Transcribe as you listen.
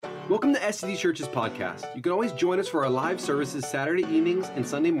Welcome to SCD Church's podcast. You can always join us for our live services Saturday evenings and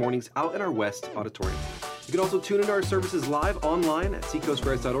Sunday mornings out in our West Auditorium. You can also tune into our services live online at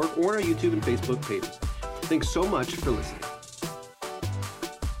seacoastgrace.org or on our YouTube and Facebook pages. Thanks so much for listening.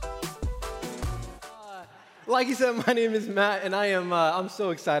 Like you said, my name is Matt, and I'm so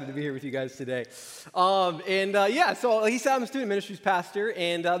excited to be here with you guys today. So like he said, I'm a student ministries pastor,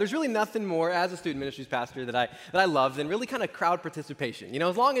 and there's really nothing more as a student ministries pastor that I love than really kind of crowd participation. You know,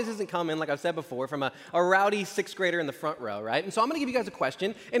 as long as it doesn't come in, like I've said before, from a rowdy sixth grader in the front row, right? And so I'm going to give you guys a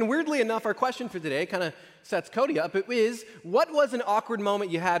question, and weirdly enough, our question for today kind of sets Cody up. It is, what was an awkward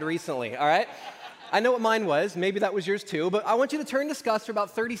moment you had recently, all right? I know what mine was. Maybe that was yours too. But I want you to turn to Gus for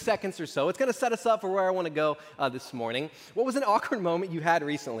about 30 seconds or so. It's going to set us up for where I want to go this morning. What was an awkward moment you had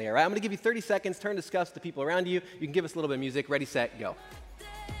recently? All right, I'm going to give you 30 seconds. Turn to Gus, the people around you. You can give us a little bit of music. Ready, set, go.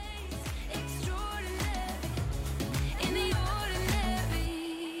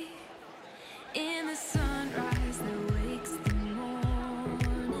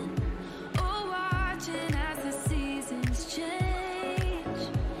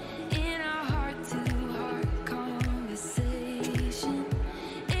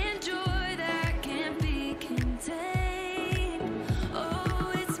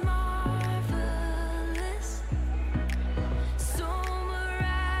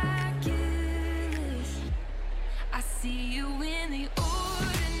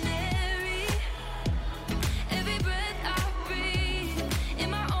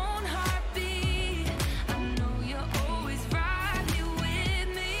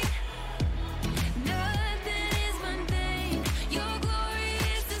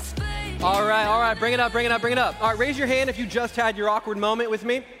 All right, bring it up. All right, raise your hand if you just had your awkward moment with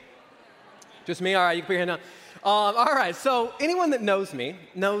me. Just me? All right, you can put your hand down. All right, so anyone that knows me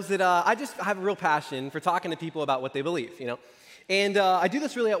knows that I just have a real passion for talking to people about what they believe, you know. And I do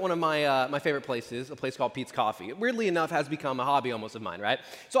this really at one of my favorite places, a place called Pete's Coffee. It, weirdly enough, has become a hobby almost of mine, right?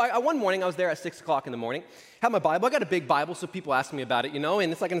 So one morning, I was there at 6 o'clock in the morning, had my Bible. I got a big Bible, so people ask me about it, you know,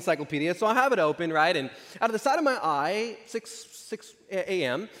 and it's like an encyclopedia. So I have it open, right? And out of the side of my eye, 6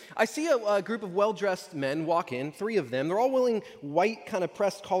 a.m., I see a group of well-dressed men walk in, 3 of them. They're all wearing white kind of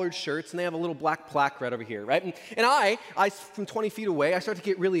pressed collared shirts, and they have a little black plaque right over here, right? And I, from 20 feet away, I start to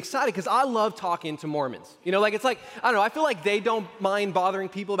get really excited because I love talking to Mormons. You know, like it's like, I don't know, I feel like they don't mind bothering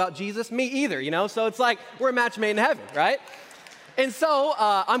people about Jesus. Me either, you know? So it's like we're a match made in heaven, right? And so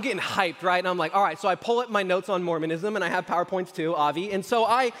I'm getting hyped, right? And I'm like, all right, so I pull up my notes on Mormonism, and I have PowerPoints too, Avi. And so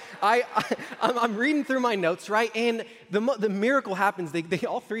I'm reading through my notes, right? And the miracle happens. They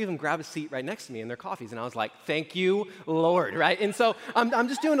all 3 of them grab a seat right next to me in their coffees. And I was like, thank you, Lord, right? And so I'm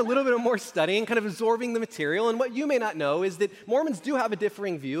just doing a little bit of more studying, kind of absorbing the material. And what you may not know is that Mormons do have a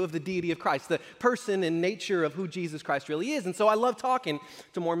differing view of the deity of Christ, the person and nature of who Jesus Christ really is. And so I love talking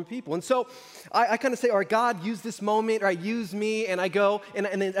to Mormon people. And so I kind of say, all right, God, use this moment, or use me. And I go, and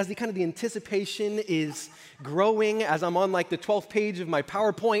as the anticipation is growing, as I'm on like the 12th page of my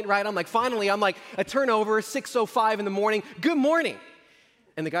PowerPoint, right? I turn over, 6:05 in the morning, good morning.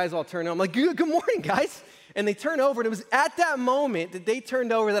 And the guys all turn over, I'm like, good morning, guys. And they turn over, and it was at that moment that they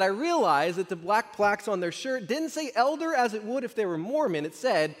turned over that I realized that the black plaques on their shirt didn't say elder as it would if they were Mormon. It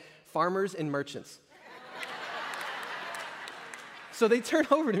said farmers and merchants. So they turn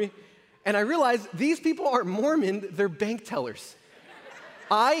over to me, and I realized these people aren't Mormon, they're bank tellers.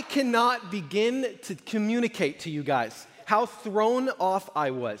 I cannot begin to communicate to you guys how thrown off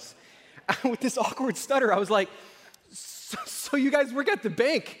I was. With this awkward stutter, I was like, so you guys work at the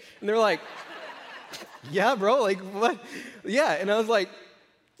bank? And they're like, yeah, bro, like what? Yeah, and I was like,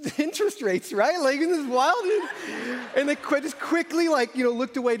 interest rates, right? Like, isn't this wild? And they just quickly, like, you know,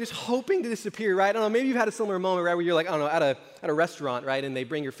 looked away, just hoping to disappear, right? I don't know, maybe you've had a similar moment, right, where you're like, I don't know, at a restaurant, right, and they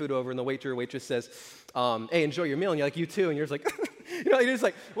bring your food over, and the waiter or waitress says, hey, enjoy your meal, and you're like, you too, and you're just like, you know, you're just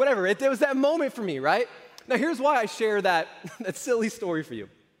like, whatever. It was that moment for me, right? Now, here's why I share that silly story for you.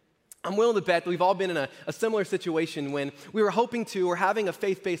 I'm willing to bet that we've all been in a similar situation when we were hoping to or having a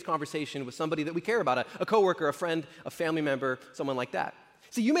faith-based conversation with somebody that we care about, a coworker, a friend, a family member, someone like that.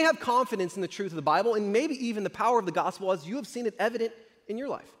 See, you may have confidence in the truth of the Bible and maybe even the power of the gospel as you have seen it evident in your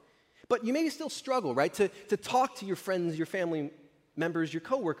life. But you maybe still struggle, right, to talk to your friends, your family members, your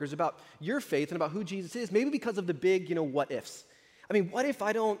coworkers about your faith and about who Jesus is, maybe because of the big, you know, what ifs. I mean, what if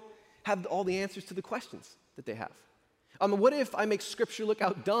I don't have all the answers to the questions that they have? What if I make Scripture look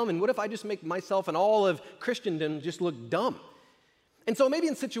out dumb? And what if I just make myself and all of Christendom just look dumb? And so maybe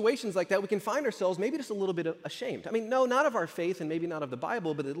in situations like that, we can find ourselves maybe just a little bit ashamed. I mean, no, not of our faith and maybe not of the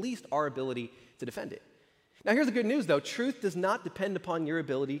Bible, but at least our ability to defend it. Now, here's the good news, though. Truth does not depend upon your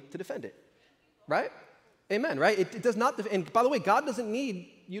ability to defend it, right? Amen, right? It does not, and by the way, God doesn't need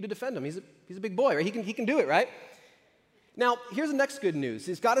you to defend him. He's a big boy, right? He can do it, right? Now, here's the next good news,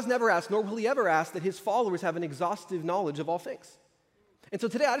 is God has never asked, nor will he ever ask, that his followers have an exhaustive knowledge of all things. And so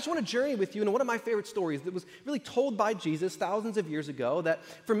today, I just want to journey with you into one of my favorite stories that was really told by Jesus thousands of years ago that,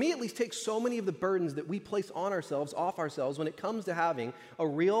 for me at least, takes so many of the burdens that we place on ourselves, off ourselves, when it comes to having a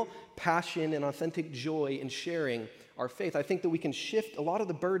real passion and authentic joy in sharing our faith. I think that we can shift a lot of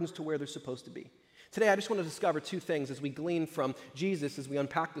the burdens to where they're supposed to be. Today, I just want to discover two things as we glean from Jesus, as we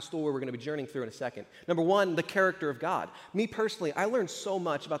unpack the story we're going to be journeying through in a second. Number one, the character of God. Me personally, I learned so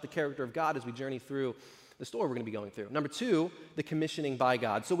much about the character of God as we journey through the story we're going to be going through. Number two, the commissioning by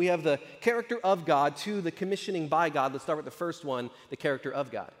God. So we have the character of God, two, the commissioning by God. Let's start with the first one, the character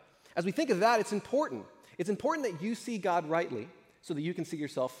of God. As we think of that, it's important. It's important that you see God rightly so that you can see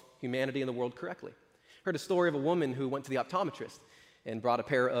yourself, humanity, and the world correctly. I heard a story of a woman who went to the optometrist and brought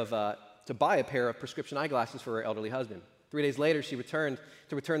to buy a pair of prescription eyeglasses for her elderly husband. 3 days later, she returned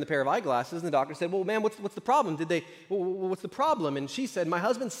to return the pair of eyeglasses, and the doctor said, well, ma'am, what's the problem? What's the problem? And she said, my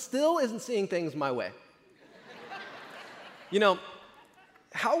husband still isn't seeing things my way. You know,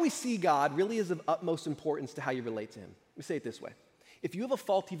 how we see God really is of utmost importance to how you relate to him. Let me say it this way. If you have a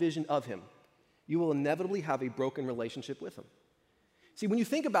faulty vision of him, you will inevitably have a broken relationship with him. See, when you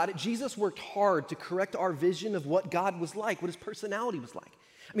think about it, Jesus worked hard to correct our vision of what God was like, what his personality was like.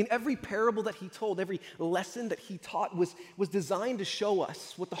 I mean, every parable that he told, every lesson that he taught was designed to show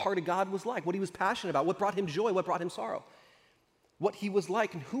us what the heart of God was like, what he was passionate about, what brought him joy, what brought him sorrow, what he was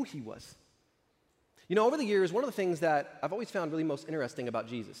like and who he was. You know, over the years, one of the things that I've always found really most interesting about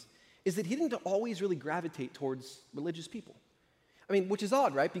Jesus is that he didn't always really gravitate towards religious people. I mean, which is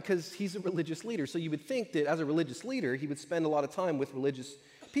odd, right? Because he's a religious leader. So you would think that as a religious leader, he would spend a lot of time with religious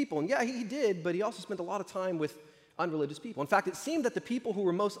people. And yeah, he did, but he also spent a lot of time with unreligious people. In fact, it seemed that the people who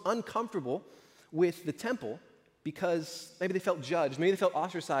were most uncomfortable with the temple, because maybe they felt judged, maybe they felt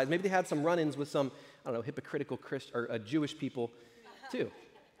ostracized, maybe they had some run-ins with some, hypocritical Jewish people too.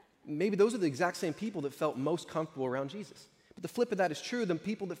 Maybe those are the exact same people that felt most comfortable around Jesus. But the flip of that is true. The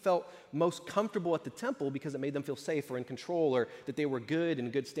people that felt most comfortable at the temple because it made them feel safe or in control or that they were good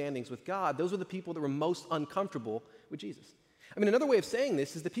and good standings with God, those were the people that were most uncomfortable with Jesus. I mean, another way of saying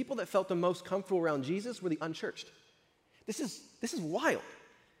this is the people that felt the most comfortable around Jesus were the unchurched. This is wild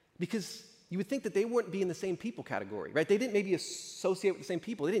because you would think that they wouldn't be in the same people category, right? They didn't maybe associate with the same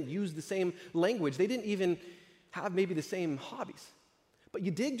people. They didn't use the same language. They didn't even have maybe the same hobbies. But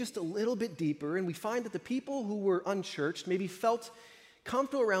you dig just a little bit deeper, and we find that the people who were unchurched maybe felt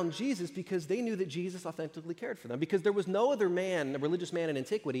comfortable around Jesus because they knew that Jesus authentically cared for them, because there was no other man, a religious man in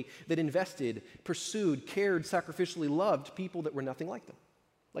antiquity, that invested, pursued, cared, sacrificially loved people that were nothing like them,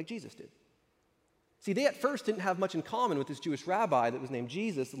 like Jesus did. See, they at first didn't have much in common with this Jewish rabbi that was named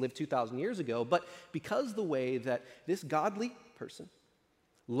Jesus that lived 2,000 years ago, but because the way that this godly person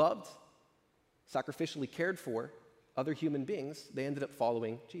loved, sacrificially cared for other human beings, they ended up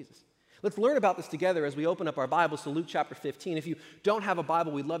following Jesus. Let's learn about this together as we open up our Bibles to Luke chapter 15. If you don't have a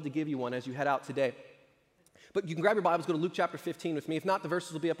Bible, we'd love to give you one as you head out today. But you can grab your Bibles, go to Luke chapter 15 with me. If not, the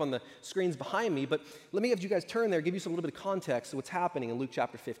verses will be up on the screens behind me. But let me have you guys turn there, give you some little bit of context to what's happening in Luke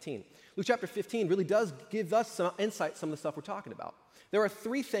chapter 15. Luke chapter 15 really does give us some insight, some of the stuff we're talking about. There are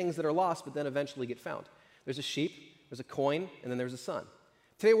three things that are lost but then eventually get found. There's a sheep, there's a coin, and then there's a son.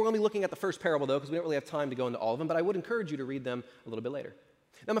 Today we're going to be looking at the first parable, though, because we don't really have time to go into all of them, but I would encourage you to read them a little bit later.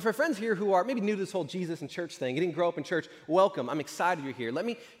 Now, for friends here who are maybe new to this whole Jesus and church thing, you didn't grow up in church, welcome. I'm excited you're here. Let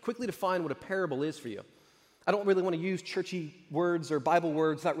me quickly define what a parable is for you. I don't really want to use churchy words or Bible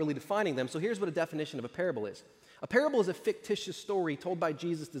words, not really defining them, so here's what a definition of a parable is. A parable is a fictitious story told by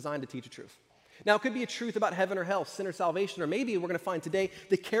Jesus designed to teach a truth. Now, it could be a truth about heaven or hell, sin or salvation, or maybe we're going to find today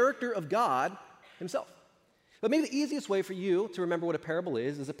the character of God himself. But maybe the easiest way for you to remember what a parable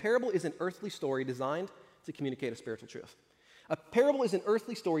is a parable is an earthly story designed to communicate a spiritual truth. A parable is an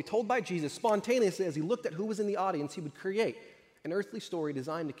earthly story told by Jesus spontaneously as he looked at who was in the audience. He would create an earthly story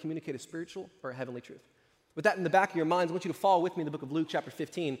designed to communicate a spiritual or a heavenly truth. With that in the back of your minds, I want you to follow with me in the book of Luke chapter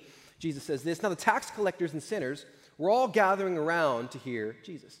 15. Jesus says this, "Now the tax collectors and sinners were all gathering around to hear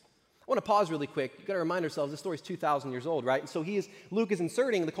Jesus." I want to pause really quick. You've got to remind ourselves this story is 2,000 years old, right? And so Luke is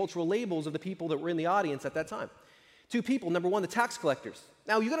inserting the cultural labels of the people that were in the audience at that time. Two people. Number one, the tax collectors.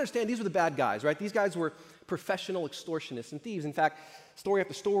 Now, you got to understand, these were the bad guys, right? These guys were professional extortionists and thieves. In fact, story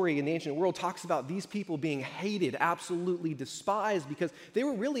after story in the ancient world talks about these people being hated, absolutely despised, because they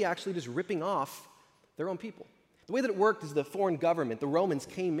were really actually just ripping off their own people. The way that it worked is the foreign government, the Romans,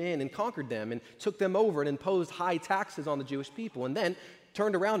 came in and conquered them and took them over and imposed high taxes on the Jewish people, and then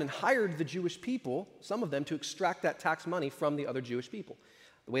turned around and hired the Jewish people, some of them, to extract that tax money from the other Jewish people.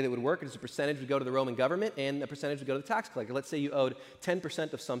 The way that would work is a percentage would go to the Roman government and a percentage would go to the tax collector. Let's say you owed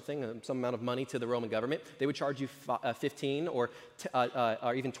 10% of something, some amount of money to the Roman government. They would charge you 15 or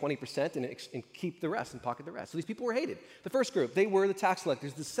even 20% and keep the rest and pocket the rest. So these people were hated. The first group, they were the tax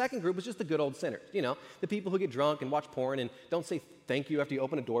collectors. The second group was just the good old sinners. The people who get drunk and watch porn and don't say thank you after you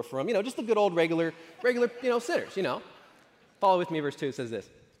open a door for them. Just the good old regular sinners. Follow with me, verse 2 says this.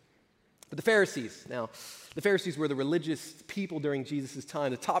 But the Pharisees, now, the Pharisees were the religious people during Jesus'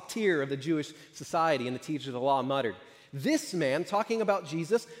 time, the top tier of the Jewish society, and the teachers of the law muttered, "This man," talking about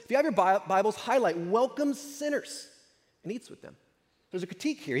Jesus, if you have your Bibles, highlight, "welcomes sinners and eats with them." There's a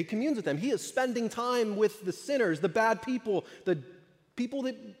critique here. He communes with them. He is spending time with the sinners, the bad people, the people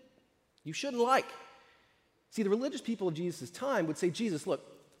that you shouldn't like. See, the religious people of Jesus' time would say, "Jesus, look,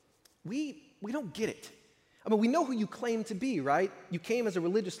 we don't get it. I mean, we know who you claim to be, right? You came as a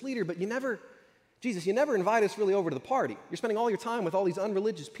religious leader, but you never invite us really over to the party. You're spending all your time with all these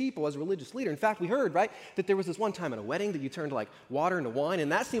unreligious people as a religious leader. In fact, we heard, right, that there was this one time at a wedding that you turned like water into wine,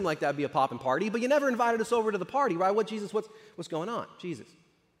 and that seemed like that'd be a poppin' party, but you never invited us over to the party, right? What's going on?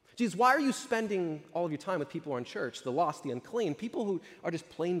 Jesus, why are you spending all of your time with people who are in church, the lost, the unclean, people who are just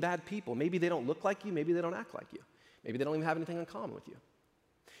plain bad people? Maybe they don't look like you, maybe they don't act like you. Maybe they don't even have anything in common with you."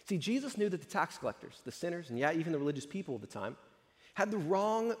 See, Jesus knew that the tax collectors, the sinners, and even the religious people of the time had the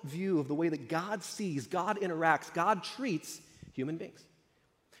wrong view of the way that God sees, God interacts, God treats human beings.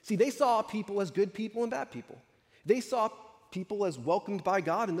 See, they saw people as good people and bad people. They saw people as welcomed by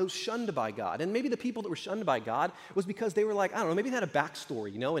God and those shunned by God. And maybe the people that were shunned by God was because they were like, I don't know, maybe they had a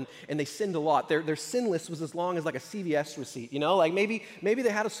backstory, and they sinned a lot. Their sin list was as long as like a CVS receipt, like maybe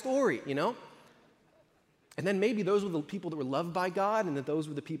they had a story, And then maybe those were the people that were loved by God, and that those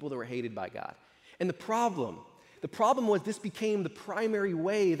were the people that were hated by God. And the problem was this became the primary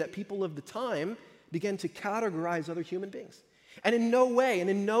way that people of the time began to categorize other human beings. And in no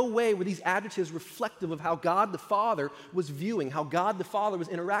way were these adjectives reflective of how God the Father was viewing, how God the Father was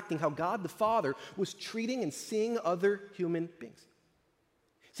interacting, how God the Father was treating and seeing other human beings.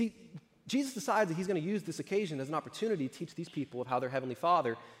 See, Jesus decides that he's going to use this occasion as an opportunity to teach these people of how their Heavenly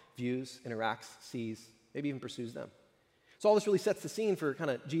Father views, interacts, sees, maybe even pursues them. So all this really sets the scene for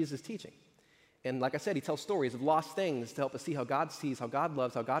kind of Jesus' teaching. And like I said, he tells stories of lost things to help us see how God sees, how God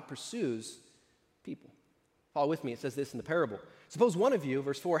loves, how God pursues people. Follow with me. It says this in the parable. Suppose one of you,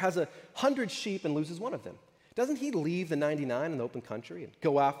 verse 4, has 100 sheep and loses one of them. Doesn't he leave the 99 in the open country and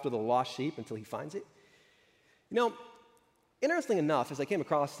go after the lost sheep until he finds it? Interestingly enough, as I came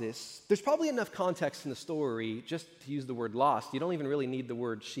across this, there's probably enough context in the story just to use the word lost. You don't even really need the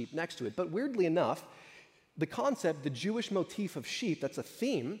word sheep next to it. But weirdly enough, the concept, the Jewish motif of sheep, that's a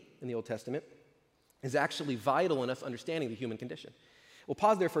theme in the Old Testament, is actually vital in us understanding the human condition. We'll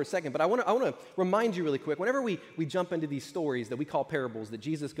pause there for a second, but I want to remind you really quick, whenever we jump into these stories that we call parables that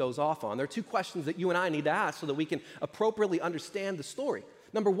Jesus goes off on, there are two questions that you and I need to ask so that we can appropriately understand the story.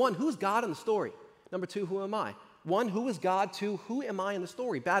 Number one, who's God in the story? Number two, who am I? One, who is God? Two, who am I in the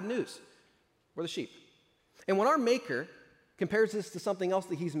story? Bad news. We're the sheep. And when our Maker compares this to something else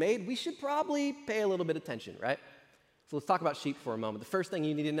that he's made, we should probably pay a little bit of attention, right? So let's talk about sheep for a moment. The first thing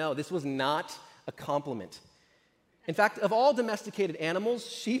you need to know, this was not a compliment. In fact, of all domesticated animals,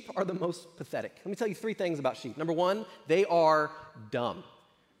 sheep are the most pathetic. Let me tell you three things about sheep. Number one, they are dumb.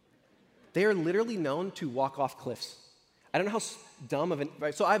 They are literally known to walk off cliffs. I don't know how dumb of an,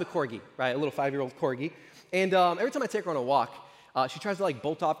 right? So I have a corgi, right? A little 5-year-old corgi. And every time I take her on a walk, she tries to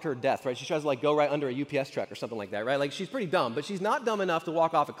bolt off to her death, right? She tries to go right under a UPS truck or something like that, right? She's pretty dumb, but she's not dumb enough to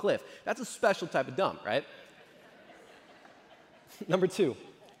walk off a cliff. That's a special type of dumb, right? Number two,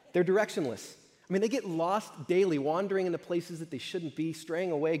 they're directionless. I mean, they get lost daily, wandering into places that they shouldn't be,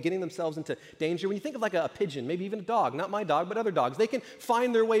 straying away, getting themselves into danger. When you think of a pigeon, maybe even a dog, not my dog, but other dogs, they can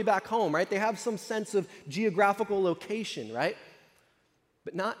find their way back home, right? They have some sense of geographical location, right?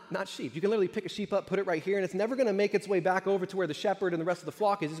 But not sheep. You can literally pick a sheep up, put it right here, and it's never going to make its way back over to where the shepherd and the rest of the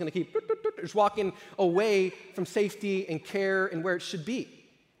flock is. It's going to keep just walking away from safety and care and where it should be.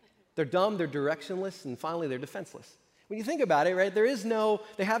 They're dumb, they're directionless, and finally, they're defenseless. When you think about it, right,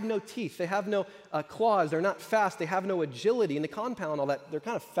 they have no teeth, they have no claws, they're not fast, they have no agility, and to compound all that, they're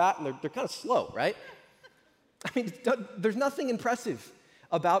kind of fat and they're kind of slow, right? I mean, there's nothing impressive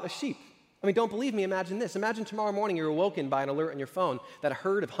about a sheep. I mean, don't believe me, imagine this. Imagine tomorrow morning you're awoken by an alert on your phone that a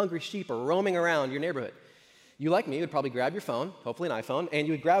herd of hungry sheep are roaming around your neighborhood. You, like me, would probably grab your phone, hopefully an iPhone, and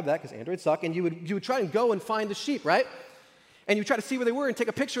you would grab that because Androids suck, and you would try and go and find the sheep, right? And you would try to see where they were and take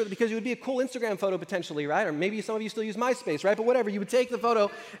a picture of it because it would be a cool Instagram photo potentially, right? Or maybe some of you still use MySpace, right? But whatever, you would take the photo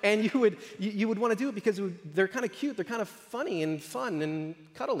and you would want to do it because they're kind of cute, they're kind of funny and fun and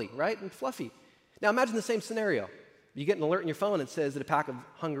cuddly, right? And fluffy. Now imagine the same scenario. You get an alert in your phone that says that a pack of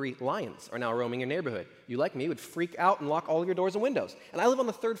hungry lions are now roaming your neighborhood. You, like me, would freak out and lock all of your doors and windows. And I live on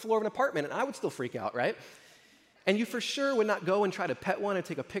the 3rd floor of an apartment, and I would still freak out, right? And you for sure would not go and try to pet one and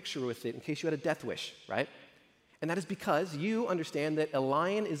take a picture with it in case you had a death wish, right? And that is because you understand that a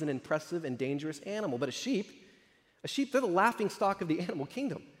lion is an impressive and dangerous animal, but a sheep, they're the laughing stock of the animal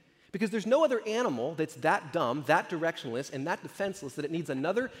kingdom. Because there's no other animal that's that dumb, that directionless, and that defenseless that it needs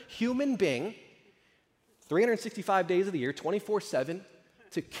another human being 365 days of the year, 24/7,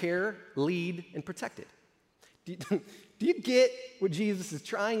 to care, lead, and protect it. Do you get what Jesus is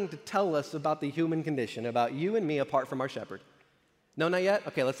trying to tell us about the human condition, about you and me apart from our shepherd? No, not yet?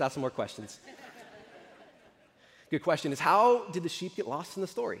 Okay, let's ask some more questions. Good question is, how did the sheep get lost in the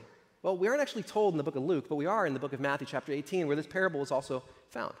story? Well, we aren't actually told in the book of Luke, but we are in the book of Matthew chapter 18, where this parable is also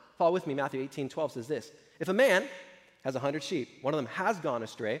found. Follow with me, Matthew 18:12 says this: If a man has 100 sheep, one of them has gone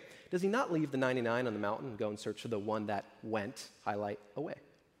astray, does he not leave the 99 on the mountain and go and search for the one that went, highlight, away?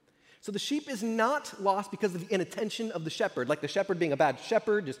 So the sheep is not lost because of the inattention of the shepherd, like the shepherd being a bad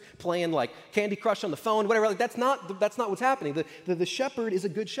shepherd, just playing like Candy Crush on the phone, whatever. Like that's not what's happening. The shepherd is a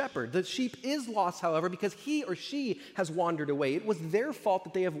good shepherd. The sheep is lost, however, because he or she has wandered away. It was their fault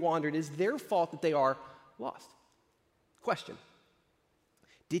that they have wandered. It is their fault that they are lost. Question: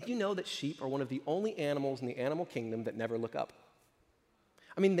 did you know that sheep are one of the only animals in the animal kingdom that never look up?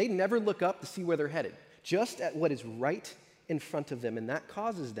 I mean, they never look up to see where they're headed, just at what is right in front of them, and that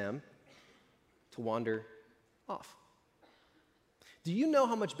causes them to wander off. Do you know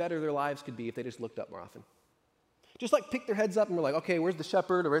how much better their lives could be if they just looked up more often? Just like pick their heads up and we're like, okay, where's the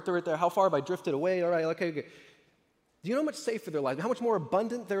shepherd? Right there. How far have I drifted away? All right, okay. Do you know how much safer their life, how much more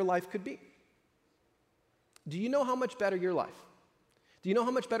abundant their life could be? Do you know how much better your life? Do you know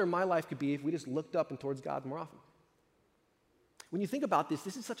how much better my life could be if we just looked up and towards God more often? When you think about this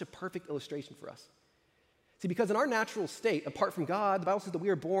is such a perfect illustration for us. See, because in our natural state, apart from God, the Bible says that we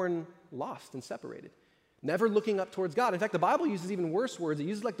are born lost and separated, never looking up towards God. In fact, the Bible uses even worse words. It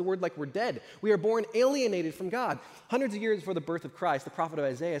uses the word like we're dead. We are born alienated from God. Hundreds of years before the birth of Christ, the prophet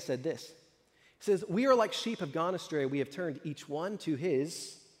Isaiah said this. He says, we are like sheep have gone astray. We have turned each one to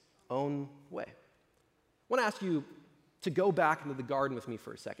his own way. I want to ask you to go back into the garden with me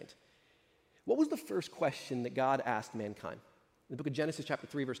for a second. What was the first question that God asked mankind? In the book of Genesis chapter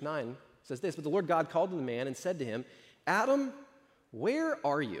 3, verse 9, it says this: But the Lord God called to the man and said to him, Adam, where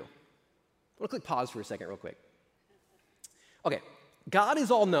are you? I want to click pause for a second real quick. Okay, God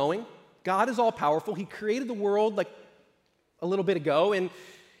is all-knowing. God is all-powerful. He created the world like a little bit ago, and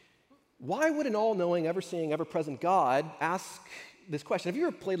why would an all-knowing, ever-seeing, ever-present God ask this question? Have you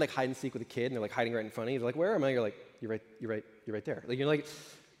ever played like hide and seek with a kid and they're like hiding right in front of you? They're like, where am I? You're like, you're right there. Like, you're like,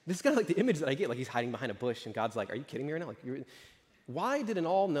 this is kind of like the image that I get, like he's hiding behind a bush and God's like, are you kidding me right now? Like, why did an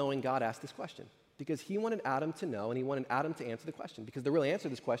all-knowing God ask this question? Because he wanted Adam to know and he wanted Adam to answer the question. Because the real answer to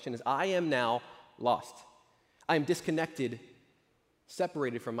this question is, I am now lost. I am disconnected,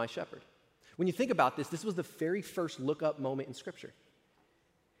 separated from my shepherd. When you think about this, this was the very first look-up moment in Scripture.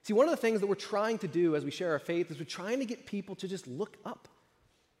 See, one of the things that we're trying to do as we share our faith is we're trying to get people to just look up.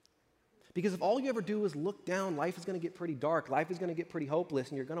 Because if all you ever do is look down, life is going to get pretty dark, life is going to get pretty hopeless,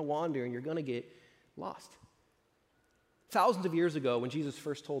 and you're going to wander and you're going to get lost. Thousands of years ago, when Jesus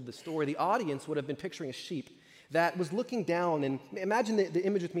first told this story, the audience would have been picturing a sheep that was looking down, and imagine the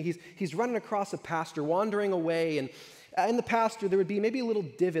image with me. He's running across a pasture, wandering away, and in the pasture there would be maybe a little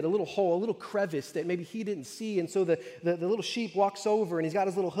divot, a little hole, a little crevice that maybe he didn't see, and so the little sheep walks over, and he's got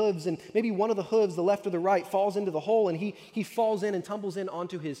his little hooves, and maybe one of the hooves, the left or the right, falls into the hole, and he falls in and tumbles in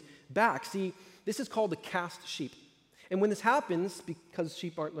onto his back. See, this is called a cast sheep. And when this happens, because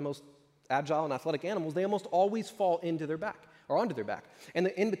sheep aren't the most agile and athletic animals, they almost always fall into their back or onto their back. And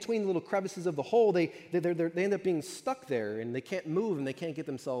in between the little crevices of the hole, they end up being stuck there, and they can't move and they can't get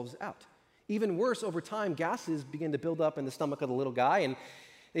themselves out. Even worse, over time, gases begin to build up in the stomach of the little guy, and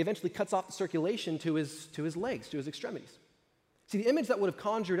they eventually cuts off the circulation to his legs, to his extremities. See, the image that would have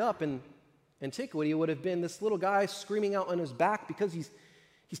conjured up in antiquity would have been this little guy screaming out on his back because he's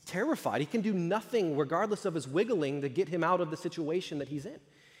terrified. He can do nothing, regardless of his wiggling, to get him out of the situation that he's in.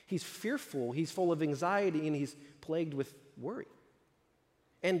 He's fearful, he's full of anxiety, and he's plagued with worry.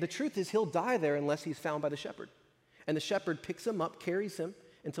 And the truth is, he'll die there unless he's found by the shepherd. And the shepherd picks him up, carries him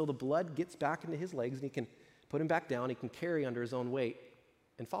until the blood gets back into his legs, and he can put him back down, he can carry under his own weight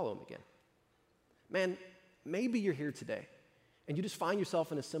and follow him again. Man, maybe you're here today, and you just find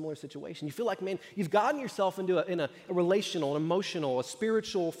yourself in a similar situation. You feel like, man, you've gotten yourself into a relational, an emotional, a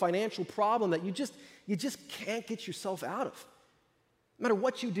spiritual, financial problem that you just can't get yourself out of. No matter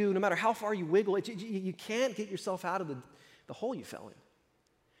what you do, no matter how far you wiggle, you can't get yourself out of the hole you fell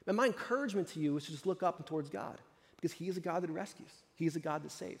in. And my encouragement to you is to just look up and towards God. because he is a God that rescues. He is a God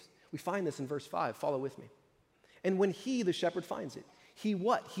that saves. We find this in verse 5. Follow with me. And when he, the shepherd, finds it, he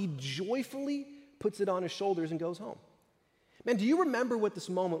what? He joyfully puts it on his shoulders and goes home. Man, do you remember what this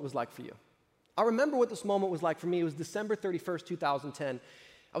moment was like for you? I remember what this moment was like for me. It was December 31st, 2010.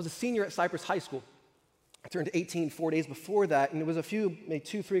 I was a senior at Cypress High School. I turned 18 4 days before that, and it was maybe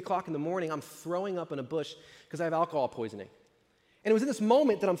 2, 3 o'clock in the morning. I'm throwing up in a bush because I have alcohol poisoning. And it was in this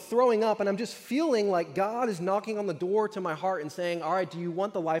moment that I'm throwing up, and I'm just feeling like God is knocking on the door to my heart and saying, all right, do you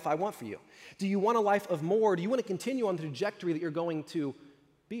want the life I want for you? Do you want a life of more? Do you want to continue on the trajectory that you're going to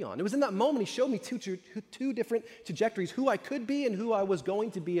be on? It was in that moment he showed me two different trajectories, who I could be and who I was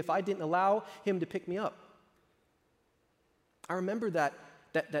going to be if I didn't allow him to pick me up. I remember that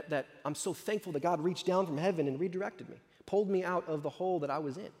I'm so thankful that God reached down from heaven and redirected me, pulled me out of the hole that I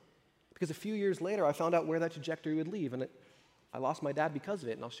was in. Because a few years later, I found out where that trajectory would lead, and I lost my dad because of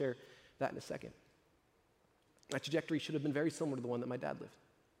it, and I'll share that in a second. That trajectory should have been very similar to the one that my dad lived.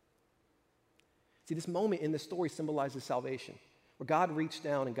 See, this moment in this story symbolizes salvation, where God reached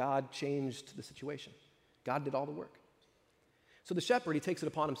down and God changed the situation. God did all the work. So the shepherd, he takes it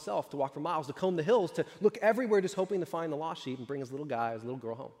upon himself to walk for miles, to comb the hills, to look everywhere just hoping to find the lost sheep and bring his little guy, his little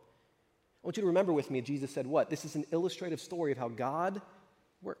girl home. I want you to remember with me, Jesus said what? This is an illustrative story of how God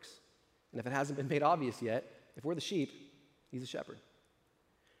works. And if it hasn't been made obvious yet, if we're the sheep, he's a shepherd.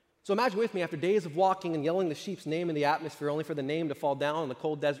 So imagine with me, after days of walking and yelling the sheep's name in the atmosphere, only for the name to fall down on the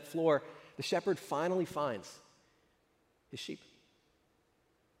cold desert floor, the shepherd finally finds his sheep.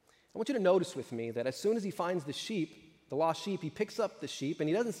 I want you to notice with me that as soon as he finds the sheep, the lost sheep, he picks up the sheep, and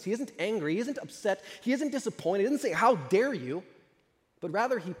he isn't angry, he isn't upset, he isn't disappointed, he doesn't say, how dare you, but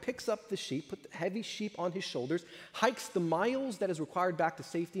rather he picks up the sheep, put the heavy sheep on his shoulders, hikes the miles that is required back to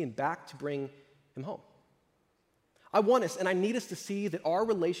safety and back to bring him home. I want us, and I need us to see that our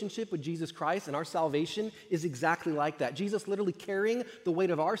relationship with Jesus Christ and our salvation is exactly like that. Jesus literally carrying the weight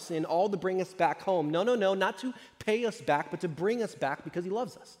of our sin, all to bring us back home. No, not to pay us back, but to bring us back because he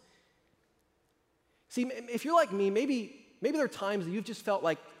loves us. See, if you're like me, maybe there are times that you've just felt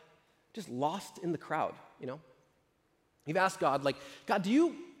like just lost in the crowd, you know? You've asked God, like, God, do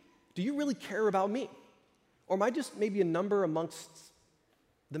you really care about me? Or am I just maybe a number amongst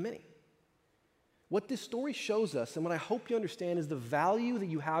the many? What this story shows us, and what I hope you understand, is the value that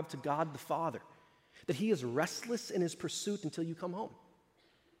you have to God the Father, that he is restless in his pursuit until you come home.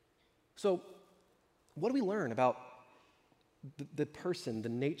 So, what do we learn about the person, the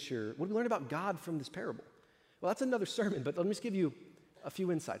nature? What do we learn about God from this parable? Well, that's another sermon, but let me just give you a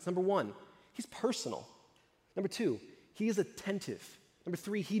few insights. Number one, he's personal. Number two, he is attentive. Number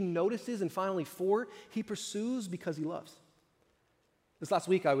three, he notices. And finally, four, he pursues because he loves. This last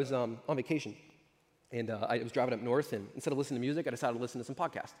week, I was on vacation. And I was driving up north, and instead of listening to music, I decided to listen to some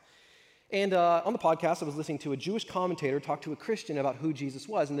podcasts. And on the podcast, I was listening to a Jewish commentator talk to a Christian about who Jesus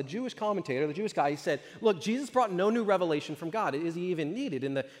was. And the Jewish commentator, the Jewish guy, he said, look, Jesus brought no new revelation from God. Is he even needed?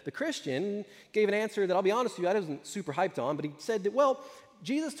 And the Christian gave an answer that I'll be honest with you, I wasn't super hyped on, but he said that, well,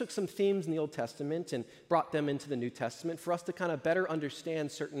 Jesus took some themes in the Old Testament and brought them into the New Testament for us to kind of better understand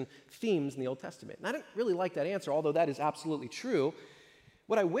certain themes in the Old Testament. And I didn't really like that answer, although that is absolutely true.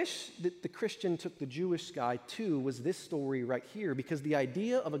 What I wish that the Christian took the Jewish guy to was this story right here, because the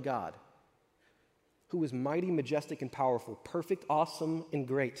idea of a God who is mighty, majestic, and powerful, perfect, awesome, and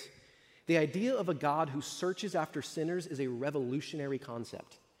great, the idea of a God who searches after sinners is a revolutionary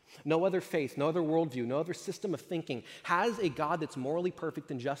concept. No other faith, no other worldview, no other system of thinking has a God that's morally perfect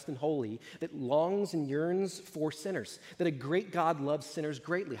and just and holy, that longs and yearns for sinners, that a great God loves sinners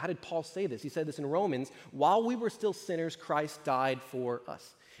greatly. How did Paul say this? He said this in Romans, while we were still sinners, Christ died for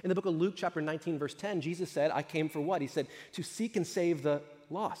us. In the book of Luke, chapter 19, verse 10, Jesus said, I came for what? He said, to seek and save the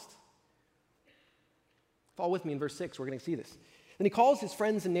lost. Follow with me in verse 6, we're going to see this. Then he calls his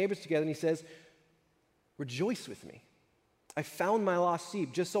friends and neighbors together and he says, rejoice with me. I found my lost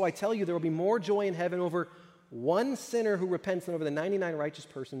sheep. Just so I tell you, there will be more joy in heaven over one sinner who repents than over the 99 righteous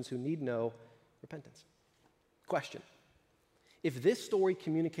persons who need no repentance. Question. If this story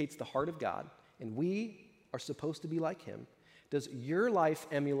communicates the heart of God and we are supposed to be like him, does your life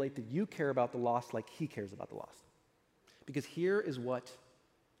emulate that you care about the lost like he cares about the lost? Because here is what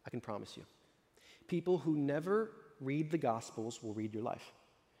I can promise you. People who never read the Gospels will read your life.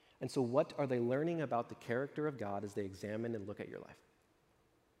 And so what are they learning about the character of God as they examine and look at your life?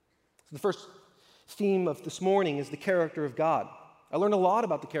 So the first theme of this morning is the character of God. I learned a lot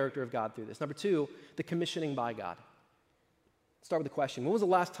about the character of God through this. Number two, the commissioning by God. Let's start with the question. When was the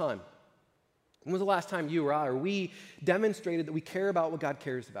last time? When was the last time you or I or we demonstrated that we care about what God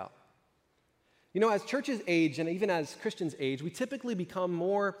cares about? You know, as churches age and even as Christians age, we typically become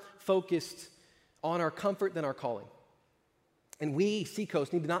more focused on our comfort than our calling. And we,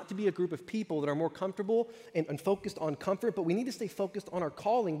 Seacoast, need not to be a group of people that are more comfortable and focused on comfort, but we need to stay focused on our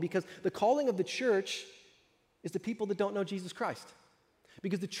calling, because the calling of the church is the people that don't know Jesus Christ.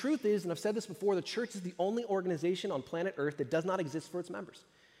 Because the truth is, and I've said this before, the church is the only organization on planet Earth that does not exist for its members.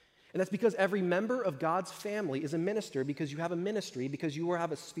 And that's because every member of God's family is a minister, because you have a ministry, because you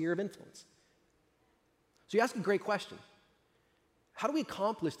have a sphere of influence. So you ask a great question. How do we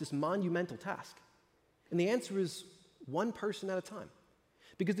accomplish this monumental task? And the answer is one person at a time.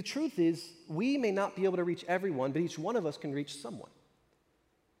 Because the truth is, we may not be able to reach everyone, but each one of us can reach someone.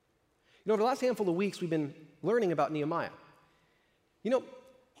 You know, over the last handful of weeks, we've been learning about Nehemiah. You know,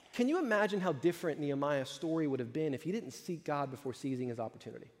 can you imagine how different Nehemiah's story would have been if he didn't seek God before seizing his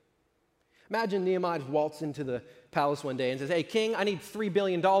opportunity? Imagine Nehemiah waltz into the palace one day and says, hey, king, I need $3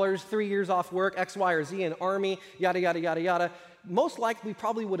 billion, 3 years off work, X, Y, or Z, an army, yada, yada, yada, yada. Most likely, we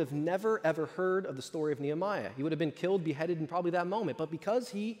probably would have never, ever heard of the story of Nehemiah. He would have been killed, beheaded in probably that moment. But because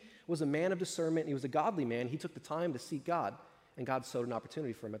he was a man of discernment, and he was a godly man, he took the time to seek God, and God sowed an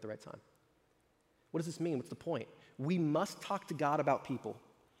opportunity for him at the right time. What does this mean? What's the point? We must talk to God about people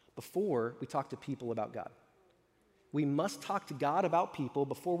before we talk to people about God. We must talk to God about people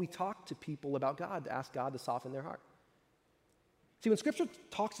before we talk to people about God, to ask God to soften their heart. See, when Scripture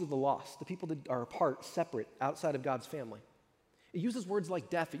talks of the lost, the people that are apart, separate, outside of God's family, it uses words like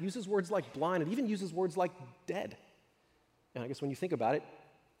deaf, it uses words like blind, it even uses words like dead. And I guess when you think about it,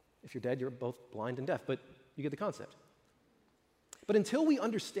 if you're dead, you're both blind and deaf, but you get the concept. But until we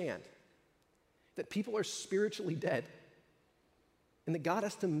understand that people are spiritually dead and that God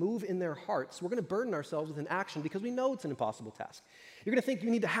has to move in their hearts, we're going to burden ourselves with an action because we know it's an impossible task. You're going to think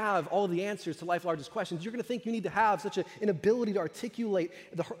you need to have all of the answers to life's largest questions. You're going to think you need to have such an ability to articulate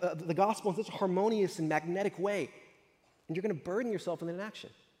the gospel in such a harmonious and magnetic way. And you're going to burden yourself with an action.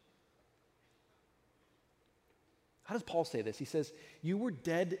 How does Paul say this? He says, you were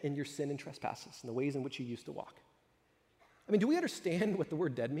dead in your sin and trespasses and the ways in which you used to walk. I mean, do we understand what the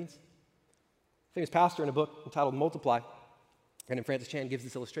word dead means? A famous pastor in a book entitled Multiply, and Francis Chan gives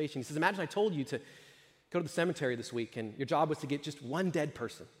this illustration. He says, imagine I told you to go to the cemetery this week and your job was to get just one dead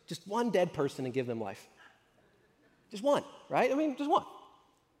person and give them life. Just one, right? I mean, just one.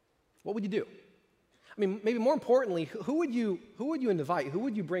 What would you do? I mean, maybe more importantly, who would you invite? Who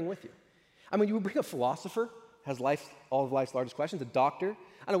would you bring with you? I mean, you would bring a philosopher, has all of life's largest questions, a doctor.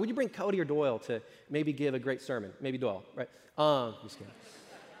 I don't know, would you bring Cody or Doyle to maybe give a great sermon? Maybe Doyle, right? Just kidding.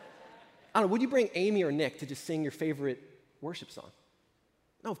 I don't know, would you bring Amy or Nick to just sing your favorite worship song?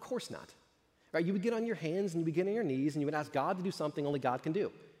 No, of course not. Right? You would get on your hands and you would get on your knees and you would ask God to do something only God can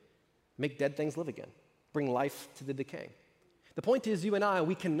do. Make dead things live again. Bring life to the decaying. The point is, you and I,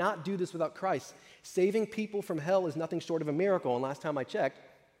 we cannot do this without Christ. Saving people from hell is nothing short of a miracle. And last time I checked,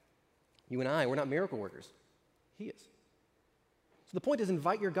 you and I, we're not miracle workers. He is. So the point is,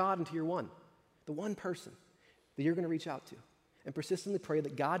 invite your God into your one, the one person that you're going to reach out to, and persistently pray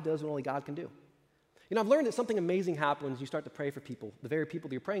that God does what only God can do. You know, I've learned that something amazing happens when you start to pray for people, the very people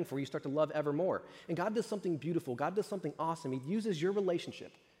that you're praying for, you start to love ever more. And God does something beautiful. God does something awesome. He uses your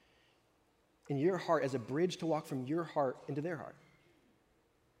relationship in your heart as a bridge to walk from your heart into their heart.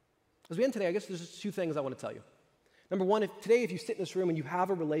 As we end today, I guess there's just two things I want to tell you. Number one, if you sit in this room and you have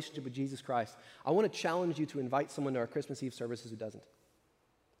a relationship with Jesus Christ, I want to challenge you to invite someone to our Christmas Eve services who doesn't.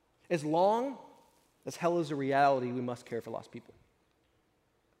 As long as hell is a reality, we must care for lost people.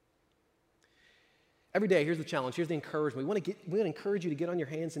 Every day, here's the challenge, here's the encouragement. We want to encourage you to get on your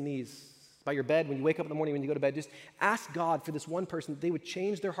hands and knees by your bed, when you wake up in the morning, when you go to bed. Just ask God for this one person that they would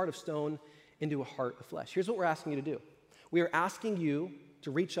change their heart of stone into a heart of flesh. Here's what we're asking you to do. We are asking you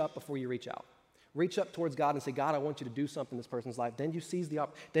to reach up before you reach out. Reach up towards God and say, God, I want you to do something in this person's life. Then you seize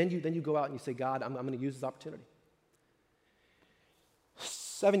then you go out and you say, God, I'm going to use this opportunity.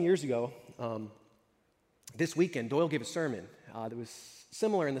 7 years ago, this weekend, Doyle gave a sermon that was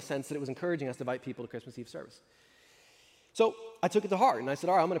similar in the sense that it was encouraging us to invite people to Christmas Eve service. So I took it to heart, and I said,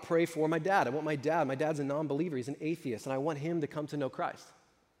 all right, I'm going to pray for my dad. I want my dad's a non-believer, he's an atheist, and I want him to come to know Christ.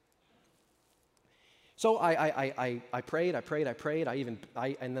 So I prayed,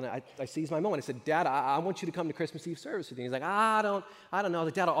 and then I seized my moment. I said, Dad, I want you to come to Christmas Eve service with me. He's like, I don't know. I was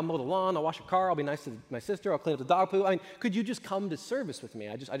like, Dad, I'll mow the lawn, I'll wash your car, I'll be nice to my sister, I'll clean up the dog poo. I mean, could you just come to service with me?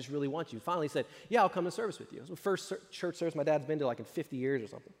 I just really want you. Finally he said, yeah, I'll come to service with you. It was the first church service my dad's been to like in 50 years or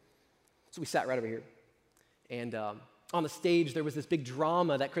something. So we sat right over here. And on the stage, there was this big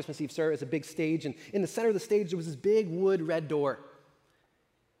drama, that Christmas Eve service, a big stage. And in the center of the stage, there was this big wood red door.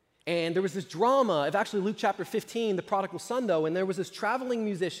 And there was this drama of actually Luke chapter 15, the prodigal son, though, and there was this traveling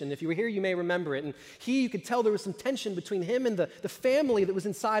musician. If you were here, you may remember it. And you could tell there was some tension between him and the family that was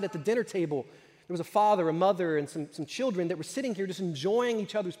inside at the dinner table. There was a father, a mother, and some children that were sitting here just enjoying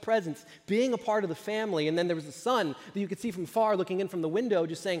each other's presence, being a part of the family. And then there was a son that you could see from far looking in from the window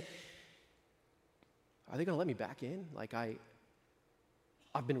just saying, are they going to let me back in? Like I've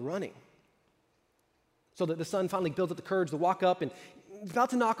been running. So that the son finally builds up the courage to walk up and he's about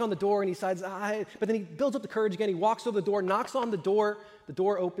to knock on the door and he decides, but then he builds up the courage again. He walks over the door, knocks on the door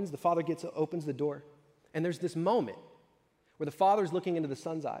opens, the father opens the door. And there's this moment where the father's looking into the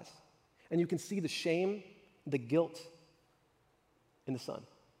son's eyes. And you can see the shame, the guilt in the son.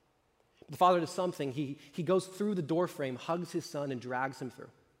 The father does something. He goes through the door frame, hugs his son, and drags him through.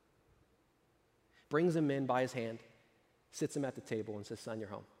 Brings him in by his hand, sits him at the table, and says, son, you're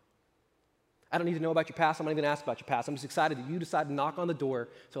home. I don't need to know about your past. I'm not even going to ask about your past. I'm just excited that you decided to knock on the door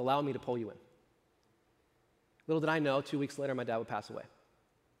to allow me to pull you in. Little did I know, 2 weeks later, my dad would pass away.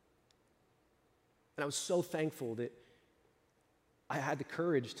 And I was so thankful that I had the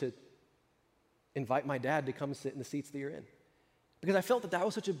courage to invite my dad to come sit in the seats that you're in. Because I felt that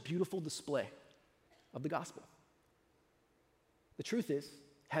was such a beautiful display of the gospel. The truth is,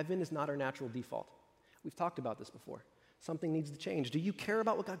 heaven is not our natural default. We've talked about this before. Something needs to change. Do you care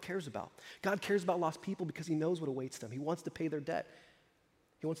about what God cares about? God cares about lost people because he knows what awaits them. He wants to pay their debt.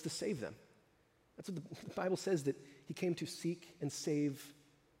 He wants to save them. That's what the Bible says, that he came to seek and save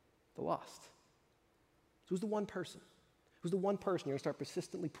the lost. So who's the one person? Who's the one person you're going to start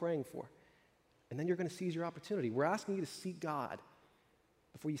persistently praying for? And then you're going to seize your opportunity. We're asking you to seek God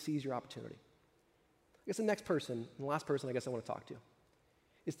before you seize your opportunity. I guess the next person, and the last person I guess I want to talk to,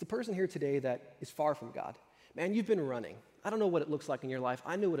 is the person here today that is far from God. Man, you've been running. I don't know what it looks like in your life.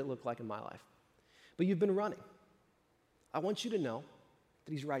 I knew what it looked like in my life. But you've been running. I want you to know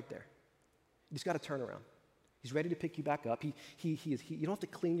that he's right there. You just got to turn around. He's ready to pick you back up. You don't have to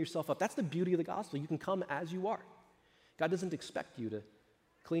clean yourself up. That's the beauty of the gospel. You can come as you are. God doesn't expect you to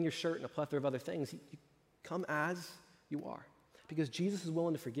clean your shirt and a plethora of other things. You come as you are. Because Jesus is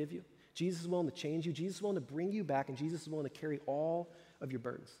willing to forgive you. Jesus is willing to change you. Jesus is willing to bring you back. And Jesus is willing to carry all of your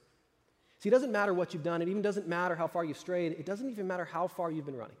burdens. See, it doesn't matter what you've done. It even doesn't matter how far you've strayed. It doesn't even matter how far you've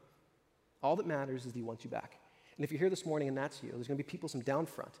been running. All that matters is that he wants you back. And if you're here this morning and that's you, there's going to be people from down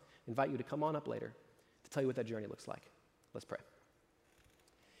front invite you to come on up later to tell you what that journey looks like. Let's pray.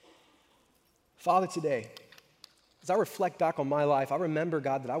 Father, today, as I reflect back on my life, I remember,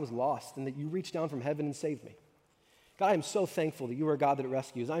 God, that I was lost and that you reached down from heaven and saved me. God, I am so thankful that you are a God that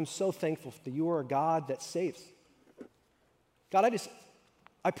rescues. I am so thankful that you are a God that saves. God,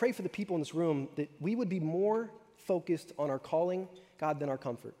 I pray for the people in this room that we would be more focused on our calling, God, than our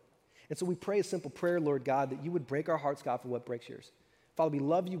comfort. And so we pray a simple prayer, Lord God, that you would break our hearts, God, for what breaks yours. Father, we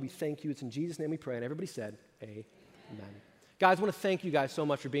love you. We thank you. It's in Jesus' name we pray. And everybody said, amen. Guys, I want to thank you guys so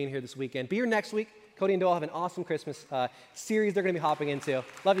much for being here this weekend. Be here next week. Cody and Dole have an awesome Christmas series they're going to be hopping into.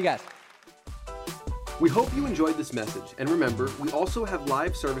 Love you guys. We hope you enjoyed this message. And remember, we also have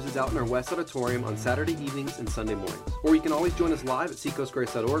live services out in our West Auditorium on Saturday evenings and Sunday mornings. Or you can always join us live at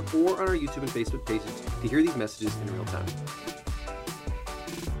seacoastgrace.org or on our YouTube and Facebook pages to hear these messages in real time.